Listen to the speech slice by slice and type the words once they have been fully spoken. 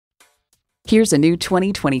Here's a new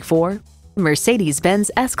 2024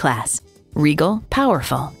 Mercedes-Benz S-Class. Regal,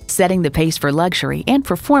 powerful, setting the pace for luxury and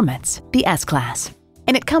performance, the S-Class.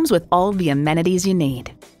 And it comes with all the amenities you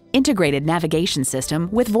need. Integrated navigation system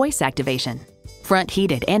with voice activation. Front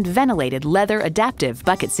heated and ventilated leather adaptive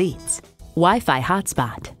bucket seats. Wi-Fi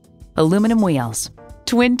hotspot. Aluminum wheels.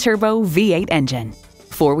 Twin turbo V8 engine.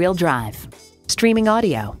 Four-wheel drive. Streaming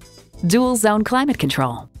audio. Dual zone climate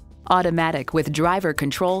control. Automatic with driver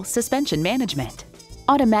control suspension management.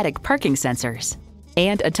 Automatic parking sensors.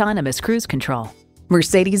 And autonomous cruise control.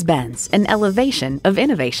 Mercedes-Benz, an elevation of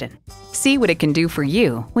innovation. See what it can do for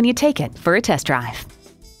you when you take it for a test drive.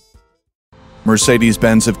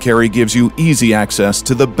 Mercedes-Benz of Cary gives you easy access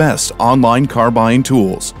to the best online car buying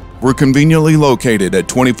tools. We're conveniently located at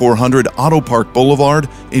 2400 AutoPark Boulevard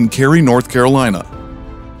in Cary, North Carolina.